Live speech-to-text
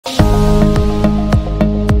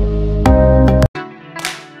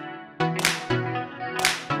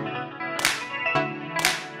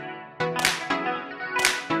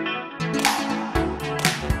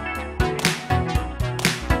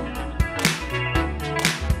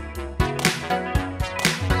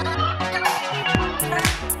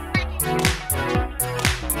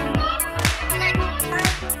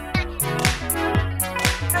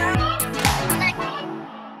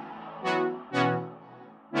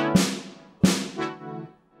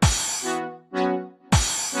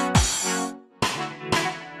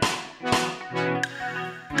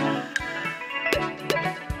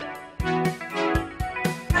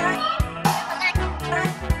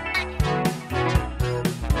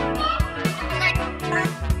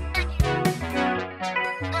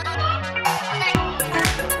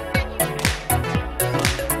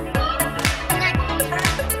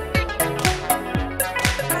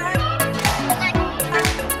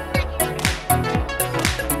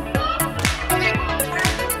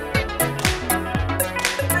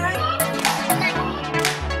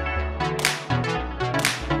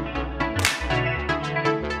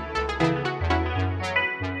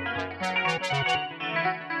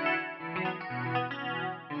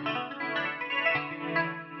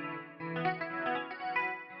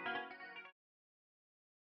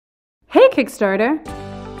Kickstarter!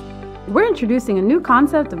 We're introducing a new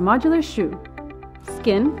concept of modular shoe.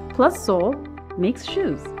 Skin plus sole makes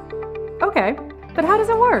shoes. Okay, but how does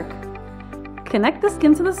it work? Connect the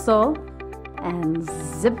skin to the sole and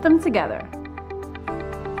zip them together.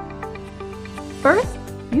 First,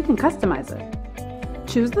 you can customize it.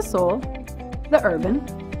 Choose the sole, the urban,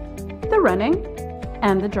 the running,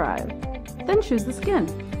 and the drive. Then choose the skin.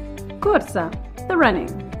 Corsa, the running.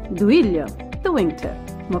 Duiglio, the wingtip.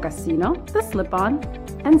 Mocassino, the slip-on.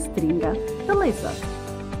 And Stringa, the lace-up.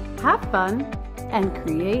 Have fun and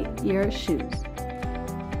create your shoes.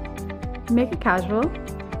 Make it casual,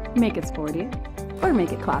 make it sporty, or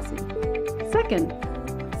make it classy. Second,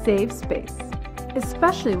 save space,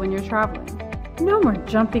 especially when you're traveling. No more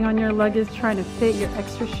jumping on your luggage trying to fit your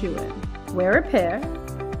extra shoe in. Wear a pair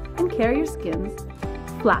and carry your skins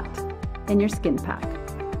flat in your skin pack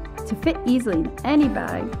to fit easily in any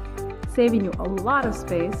bag, saving you a lot of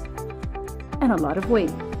space and a lot of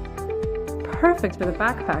weight. Perfect for the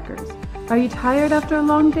backpackers. Are you tired after a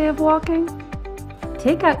long day of walking?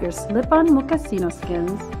 Take out your slip-on mocassino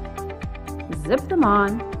skins, zip them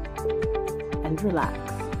on, and relax.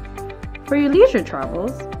 For your leisure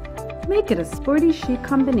travels, make it a sporty chic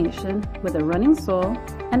combination with a running sole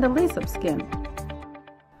and a lace-up skin.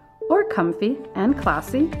 Or comfy and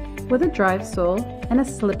classy with a drive sole and a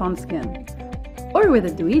slip-on skin. Or with a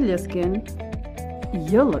duiglio skin,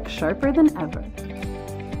 you'll look sharper than ever.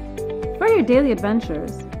 For your daily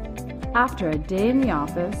adventures, after a day in the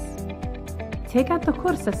office, take out the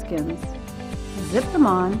corsa skins, zip them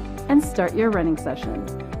on, and start your running session.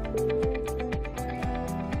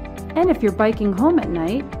 And if you're biking home at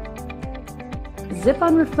night, zip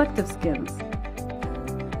on reflective skins,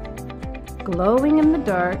 glowing in the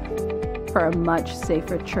dark for a much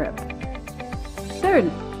safer trip.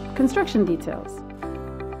 Third, construction details.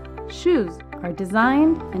 Shoes are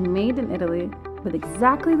designed and made in Italy with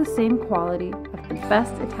exactly the same quality of the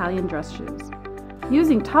best Italian dress shoes,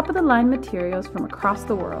 using top-of-the-line materials from across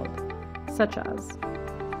the world, such as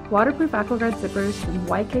waterproof AquaGuard zippers from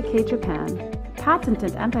YKK Japan,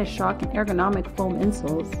 patented anti-shock and ergonomic foam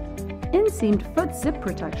insoles, inseamed foot zip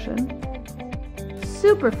protection,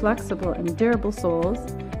 super flexible and durable soles,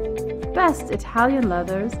 best Italian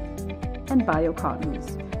leathers, and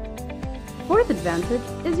bio-cottons. Fourth advantage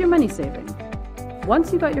is your money saving.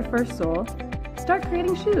 Once you got your first sole, start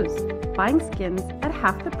creating shoes, buying skins at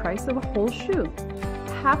half the price of a whole shoe.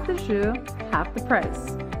 Half the shoe, half the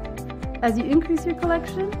price. As you increase your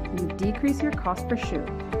collection, you decrease your cost per shoe.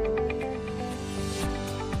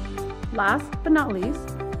 Last but not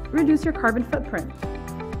least, reduce your carbon footprint.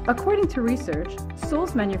 According to research,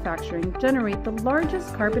 soles manufacturing generate the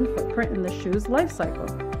largest carbon footprint in the shoe's life cycle.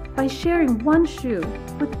 By sharing one shoe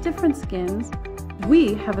with different skins,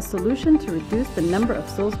 we have a solution to reduce the number of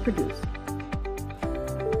soles produced.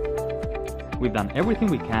 We've done everything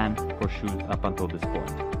we can for shoes up until this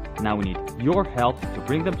point. Now we need your help to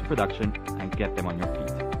bring them to production and get them on your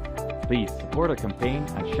feet. Please support our campaign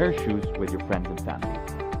and share shoes with your friends and family.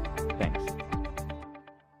 Thanks.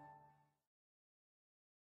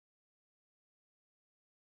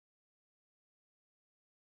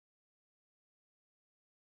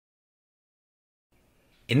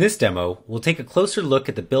 In this demo, we'll take a closer look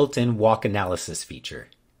at the built-in walk analysis feature.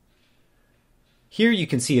 Here you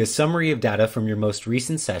can see a summary of data from your most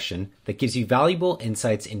recent session that gives you valuable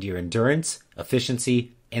insights into your endurance,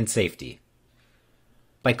 efficiency, and safety.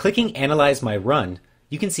 By clicking Analyze My Run,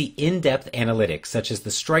 you can see in-depth analytics such as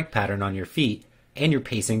the strike pattern on your feet and your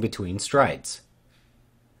pacing between strides.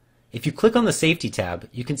 If you click on the Safety tab,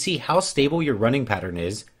 you can see how stable your running pattern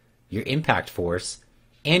is, your impact force,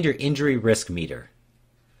 and your injury risk meter.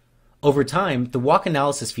 Over time, the walk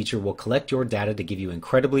analysis feature will collect your data to give you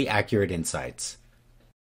incredibly accurate insights.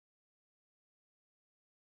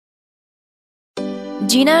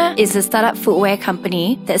 Gina is a startup footwear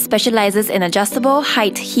company that specializes in adjustable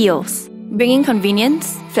height heels, bringing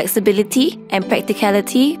convenience, flexibility, and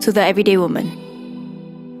practicality to the everyday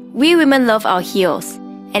woman. We women love our heels,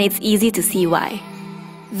 and it's easy to see why.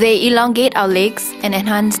 They elongate our legs and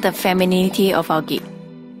enhance the femininity of our gait.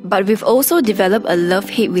 But we've also developed a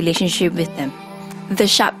love-hate relationship with them. The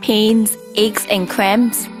sharp pains, aches, and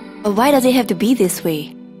cramps, but why does it have to be this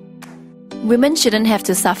way? Women shouldn't have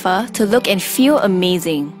to suffer to look and feel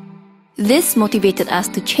amazing. This motivated us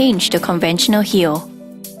to change the conventional heel.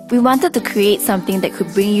 We wanted to create something that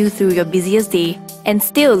could bring you through your busiest day and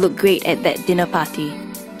still look great at that dinner party.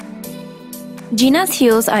 Gina's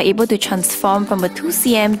heels are able to transform from a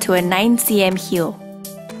 2cm to a 9cm heel.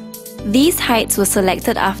 These heights were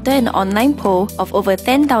selected after an online poll of over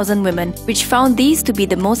 10,000 women, which found these to be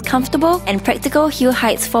the most comfortable and practical heel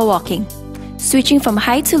heights for walking. Switching from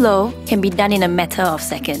high to low can be done in a matter of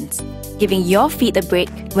seconds, giving your feet a break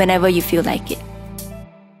whenever you feel like it.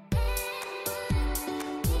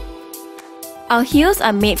 Our heels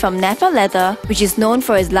are made from natural leather, which is known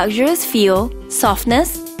for its luxurious feel,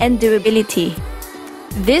 softness, and durability.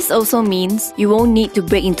 This also means you won't need to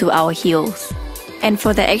break into our heels. And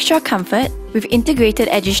for the extra comfort, we've integrated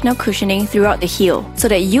additional cushioning throughout the heel so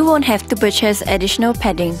that you won't have to purchase additional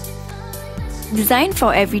padding. Designed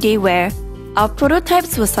for everyday wear, our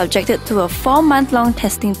prototypes were subjected to a 4-month-long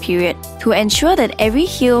testing period to ensure that every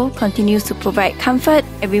heel continues to provide comfort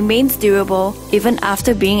and remains durable even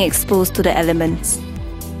after being exposed to the elements.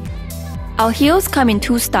 Our heels come in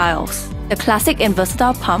 2 styles, the classic and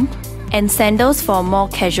versatile pump, and sandals for a more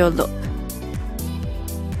casual look.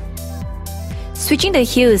 Switching the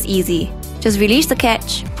heel is easy. Just release the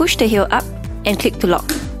catch, push the heel up, and click to lock.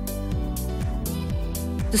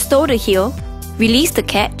 To stow the heel, release the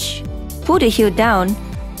catch, pull the heel down,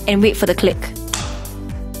 and wait for the click.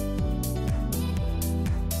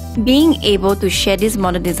 Being able to share this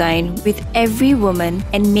modern design with every woman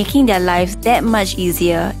and making their lives that much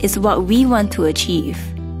easier is what we want to achieve.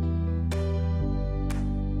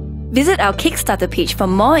 Visit our Kickstarter page for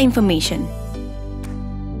more information.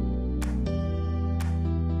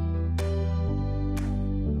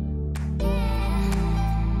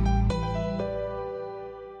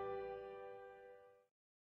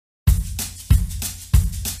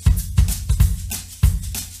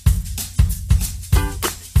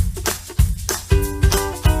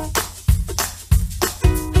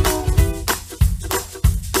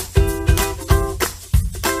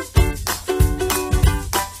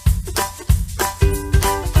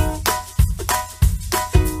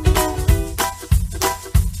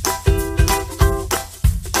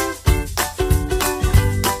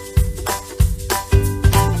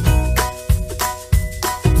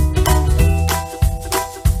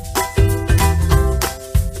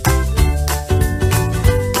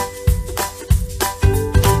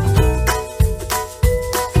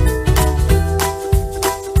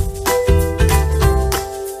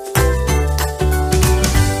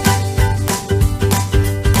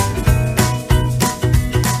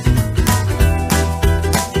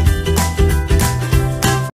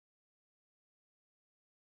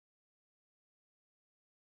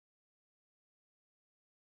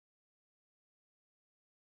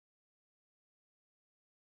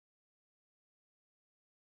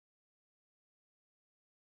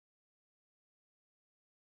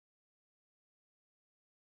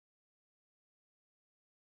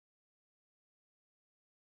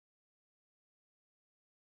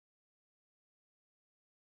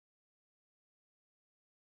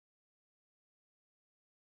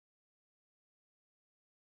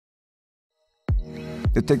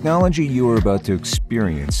 The technology you are about to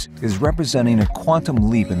experience is representing a quantum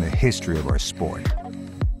leap in the history of our sport.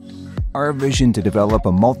 Our vision to develop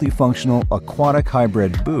a multifunctional aquatic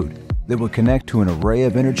hybrid boot that will connect to an array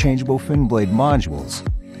of interchangeable fin blade modules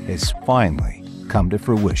has finally come to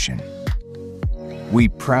fruition. We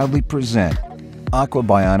proudly present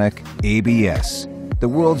Aquabionic ABS, the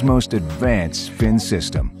world's most advanced fin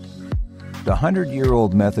system. The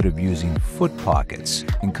 100-year-old method of using foot pockets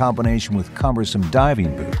in combination with cumbersome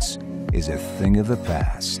diving boots is a thing of the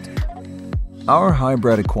past. Our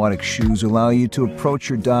hybrid aquatic shoes allow you to approach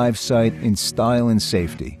your dive site in style and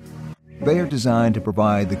safety. They are designed to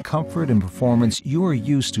provide the comfort and performance you are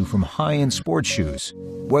used to from high-end sports shoes,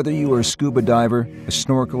 whether you are a scuba diver, a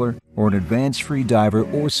snorkeler, or an advanced free diver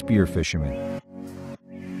or spear fisherman.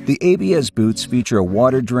 The ABS boots feature a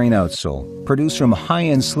water drain outsole produced from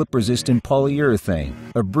high-end slip-resistant polyurethane,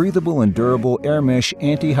 a breathable and durable air mesh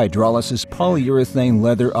anti-hydrolysis polyurethane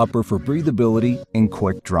leather upper for breathability and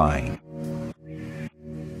quick drying.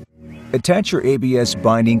 Attach your ABS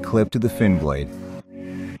binding clip to the fin blade.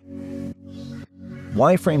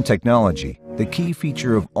 Y-frame technology, the key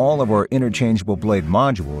feature of all of our interchangeable blade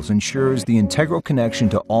modules, ensures the integral connection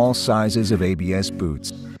to all sizes of ABS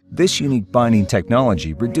boots. This unique binding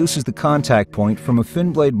technology reduces the contact point from a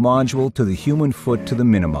fin blade module to the human foot to the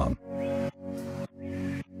minimum.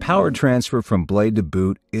 Power transfer from blade to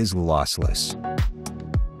boot is lossless.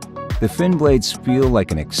 The fin blades feel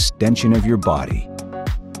like an extension of your body.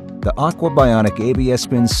 The Aquabionic ABS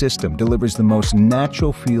fin system delivers the most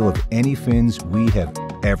natural feel of any fins we have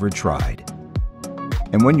ever tried.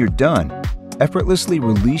 And when you're done, effortlessly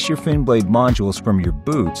release your fin blade modules from your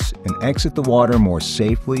boots and exit the water more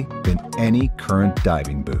safely than any current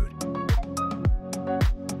diving boot.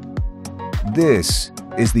 This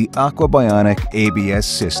is the Aquabionic ABS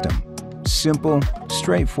system. Simple,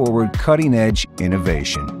 straightforward, cutting-edge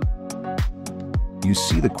innovation. You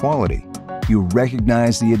see the quality. you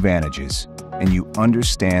recognize the advantages and you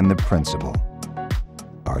understand the principle.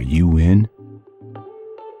 Are you in?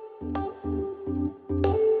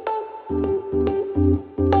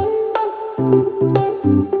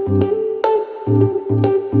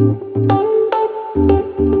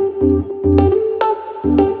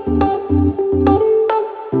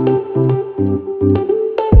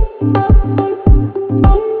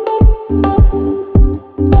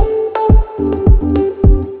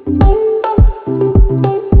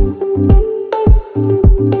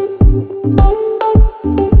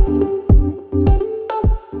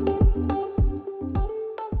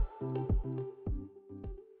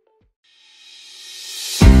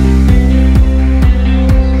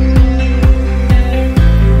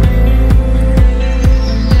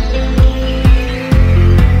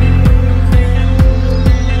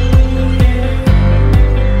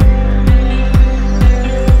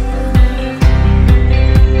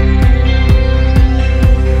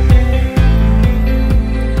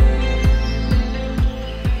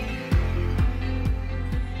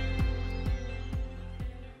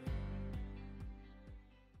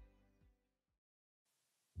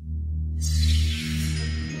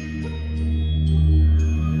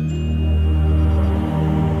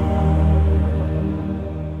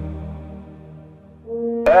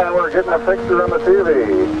 And we're getting a picture on the TV.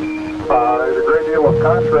 There's a great deal of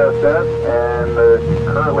contrast in it, and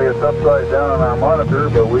currently it's upside down on our monitor,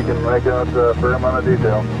 but we can make out a fair amount of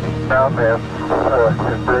detail. Down there,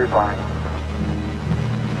 it's very fine.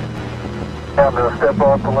 I'm going to step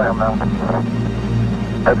off the limb now.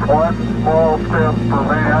 That's one small step for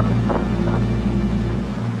man,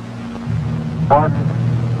 one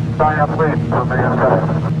giant leap for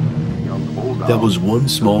mankind. That was one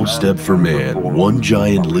small step for man, one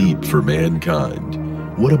giant leap for mankind.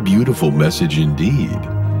 What a beautiful message indeed.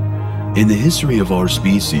 In the history of our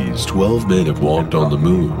species, 12 men have walked on the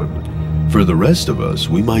moon. For the rest of us,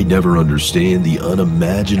 we might never understand the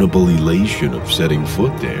unimaginable elation of setting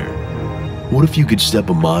foot there. What if you could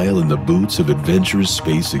step a mile in the boots of adventurous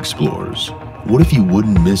space explorers? What if you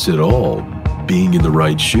wouldn't miss at all being in the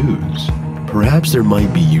right shoes? Perhaps there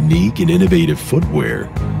might be unique and innovative footwear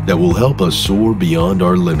that will help us soar beyond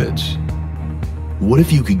our limits. What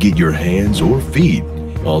if you could get your hands or feet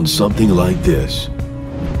on something like this?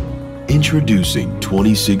 Introducing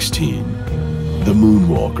 2016, the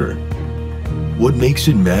Moonwalker. What makes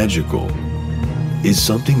it magical is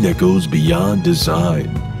something that goes beyond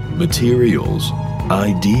design, materials,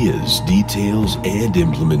 ideas, details, and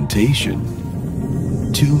implementation.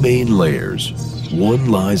 Two main layers, one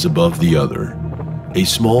lies above the other, a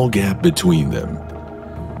small gap between them.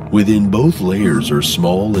 Within both layers are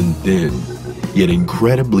small and thin, yet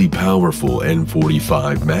incredibly powerful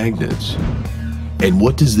N45 magnets. And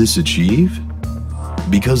what does this achieve?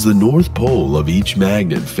 Because the north pole of each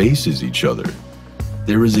magnet faces each other,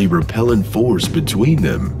 there is a repellent force between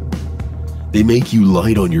them. They make you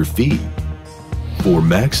light on your feet. For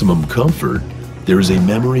maximum comfort, there is a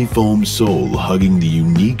memory foam sole hugging the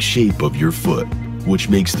unique shape of your foot, which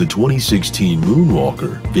makes the 2016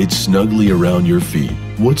 Moonwalker fit snugly around your feet.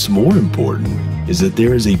 What's more important is that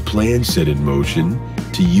there is a plan set in motion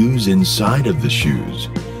to use inside of the shoes.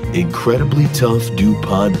 Incredibly tough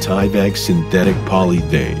DuPont Tyvek synthetic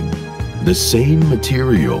polythene, the same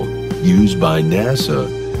material used by NASA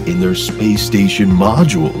in their space station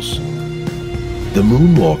modules. The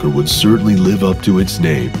Moonwalker would certainly live up to its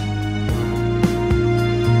name.